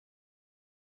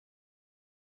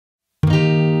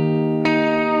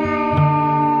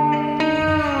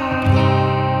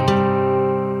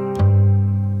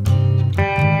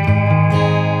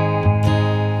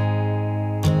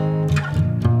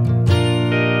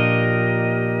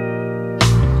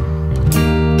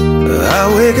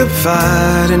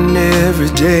fighting every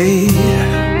day,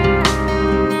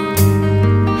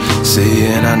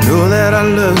 saying I know that I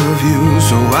love you,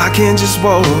 so I can't just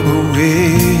walk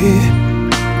away.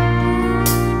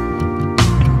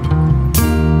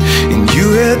 And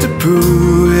you had to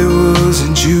prove it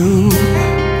wasn't you.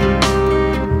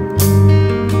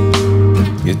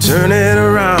 You turn it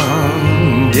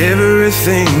around,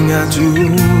 everything I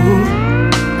do.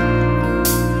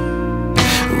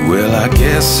 Well, I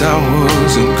guess I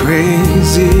wasn't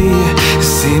crazy. It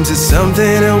seems it's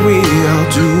something that we all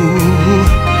do,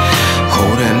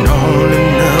 holding on to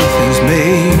nothing's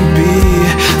maybe,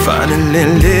 finally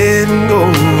letting go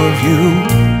of you.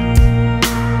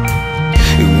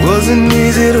 It wasn't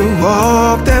easy to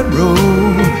walk that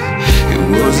road. It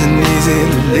wasn't easy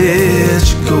to let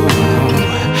you go.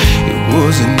 It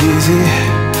wasn't easy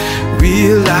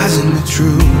realizing the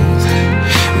truth.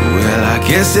 Well, I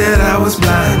guess that I was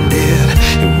blinded.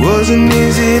 It wasn't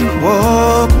easy to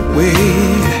walk away.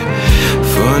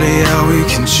 Funny how we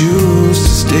can choose to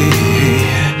stay.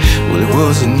 Well, it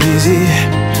wasn't easy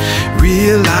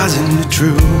realizing the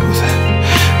truth,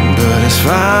 but it's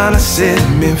finally set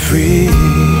me free.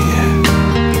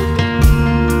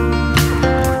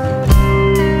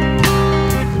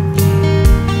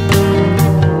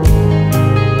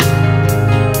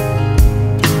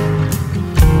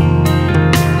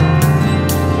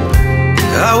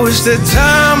 I wish that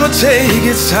time would take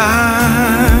its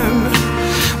time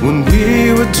when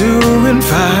we were doing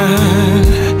fine,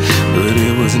 but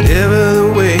it was never the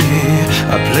way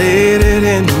I played it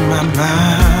in my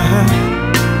mind.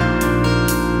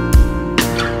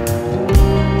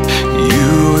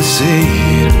 You would say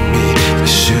to me, it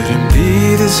shouldn't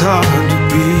be this hard to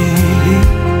be,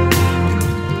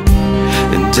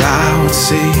 and I would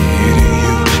say to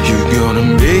you, you're gonna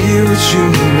make it what you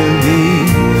believe.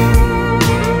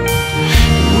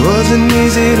 It wasn't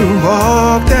easy to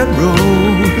walk that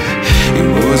road. It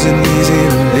wasn't easy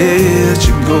to let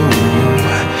you go.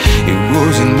 It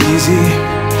wasn't easy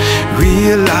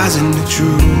realizing the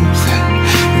truth.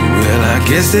 Well, I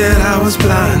guess that I was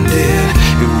blinded.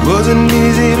 It wasn't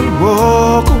easy to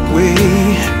walk away.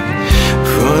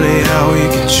 Funny how we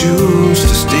can choose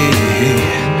to stay.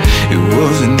 It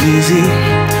wasn't easy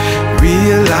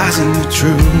realizing the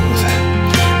truth,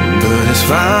 but it's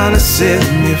finally set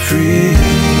me free.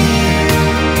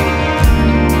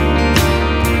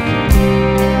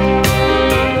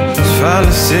 It's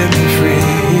finally set me free.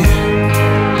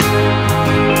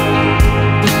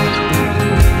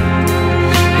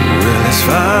 Well, it's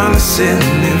finally set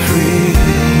me free.